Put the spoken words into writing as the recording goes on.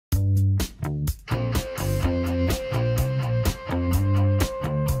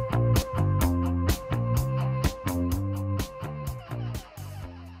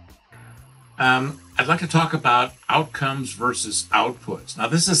I'd like to talk about outcomes versus outputs. Now,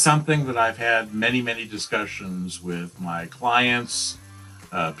 this is something that I've had many, many discussions with my clients,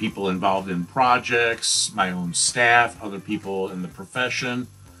 people involved in projects, my own staff, other people in the profession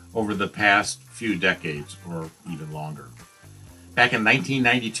over the past few decades or even longer. Back in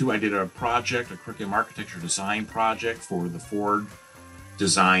 1992, I did a project, a curriculum architecture design project for the Ford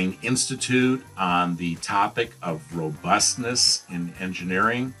Design Institute on the topic of robustness in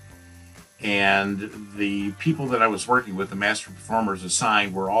engineering. And the people that I was working with, the master performers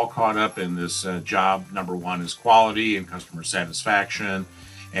assigned, were all caught up in this job. Number one is quality and customer satisfaction.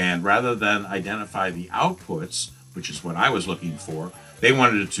 And rather than identify the outputs, which is what I was looking for, they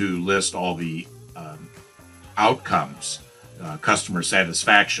wanted to list all the outcomes, customer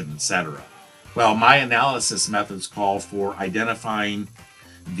satisfaction, etc. Well, my analysis methods call for identifying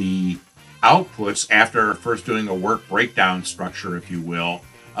the outputs after first doing a work breakdown structure, if you will,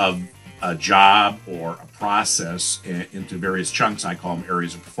 of a job or a process into various chunks. I call them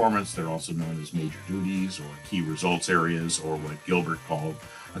areas of performance. They're also known as major duties or key results areas, or what Gilbert called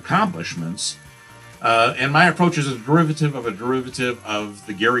accomplishments. And my approach is a derivative of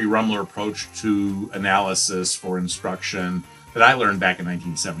the Gary Rumler approach to analysis for instruction that I learned back in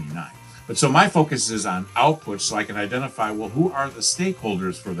 1979. But so my focus is on outputs, so I can identify, well, who are the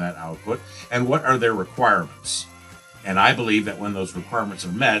stakeholders for that output and what are their requirements? And I believe that when those requirements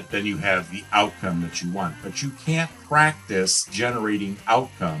are met, then you have the outcome that you want. But you can't practice generating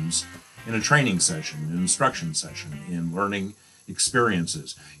outcomes in a training session, an instruction session, in learning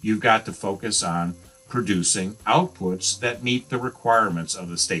experiences. You've got to focus on producing outputs that meet the requirements of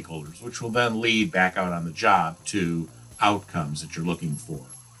the stakeholders, which will then lead back out on the job to outcomes that you're looking for.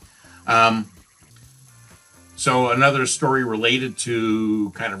 So another story related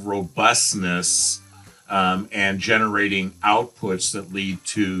to kind of robustness and generating outputs that lead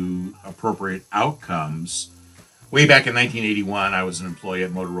to appropriate outcomes. Way back in 1981, I was an employee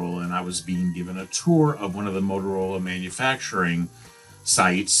at Motorola, and I was being given a tour of one of the Motorola manufacturing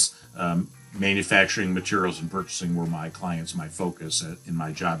sites. Manufacturing, materials, and purchasing were my clients, my focus in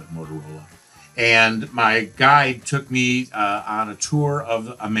my job at Motorola. And my guide took me on a tour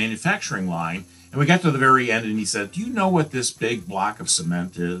of a manufacturing line, and we got to the very end, and he said, "Do you know what this big block of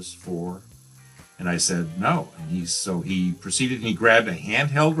cement is for?" And I said, "No." And so he proceeded and he grabbed a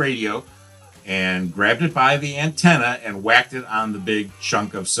handheld radio and grabbed it by the antenna and whacked it on the big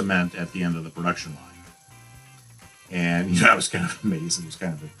chunk of cement at the end of the production line. And I was kind of amazed. It was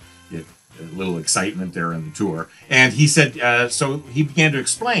kind of a little excitement there in the tour. And he said, so he began to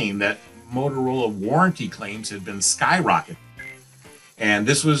explain that Motorola warranty claims had been skyrocketing. And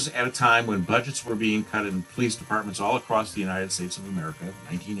this was at a time when budgets were being cut in police departments all across the United States of America,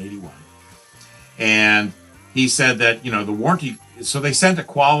 1981. And he said that, the warranty, so they sent a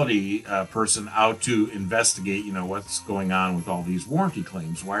quality person out to investigate, what's going on with all these warranty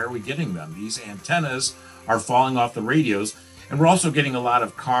claims. Why are we getting them? These antennas are falling off the radios. And we're also getting a lot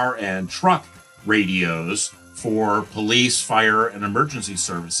of car and truck radios for police, fire, and emergency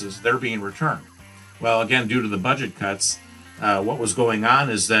services. They're being returned. Well, again, due to the budget cuts, what was going on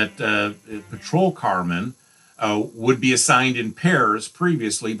is that patrol carmen would be assigned in pairs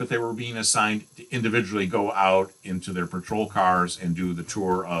previously, but they were being assigned to individually go out into their patrol cars and do the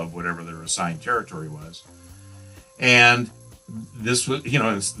tour of whatever their assigned territory was. And this was,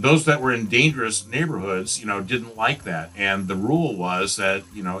 those that were in dangerous neighborhoods, didn't like that. And the rule was that,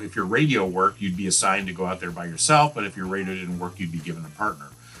 if your radio worked, you'd be assigned to go out there by yourself, but if your radio didn't work, you'd be given a partner.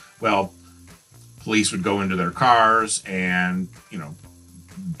 Well, police would go into their cars and,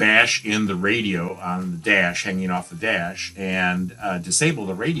 bash in the radio on the dash, hanging off the dash, and disable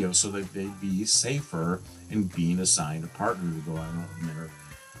the radio so that they'd be safer in being assigned a partner to go out on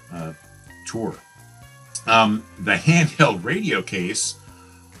their tour. The handheld radio case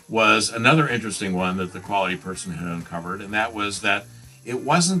was another interesting one that the quality person had uncovered, and that was that it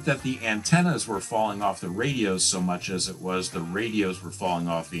wasn't that the antennas were falling off the radios so much as it was the radios were falling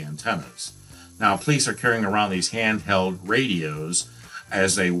off the antennas. Now, police are carrying around these handheld radios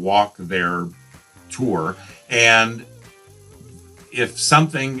as they walk their tour, and if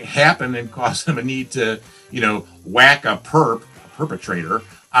something happened and caused them a need to, whack a perpetrator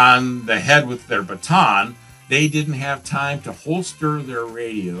on the head with their baton, they didn't have time to holster their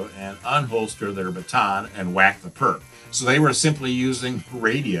radio and unholster their baton and whack the perp. So they were simply using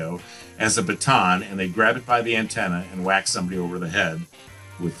radio as a baton, and they grab it by the antenna and whack somebody over the head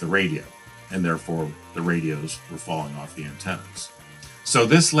with the radio. And therefore, the radios were falling off the antennas. So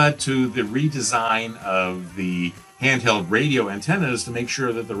this led to the redesign of the handheld radio antennas to make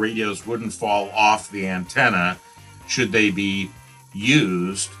sure that the radios wouldn't fall off the antenna should they be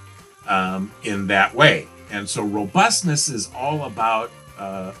used in that way. And so robustness is all about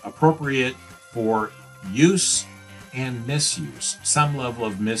appropriate for use and misuse, some level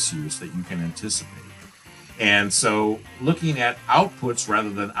of misuse that you can anticipate. And so looking at outputs rather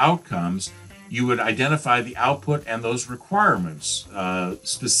than outcomes, you would identify the output and those requirements,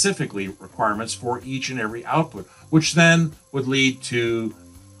 specifically requirements for each and every output, which then would lead to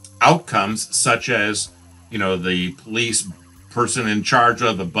outcomes such as, the police person in charge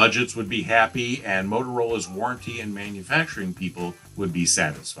of the budgets would be happy and Motorola's warranty and manufacturing people would be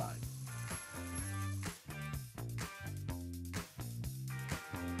satisfied.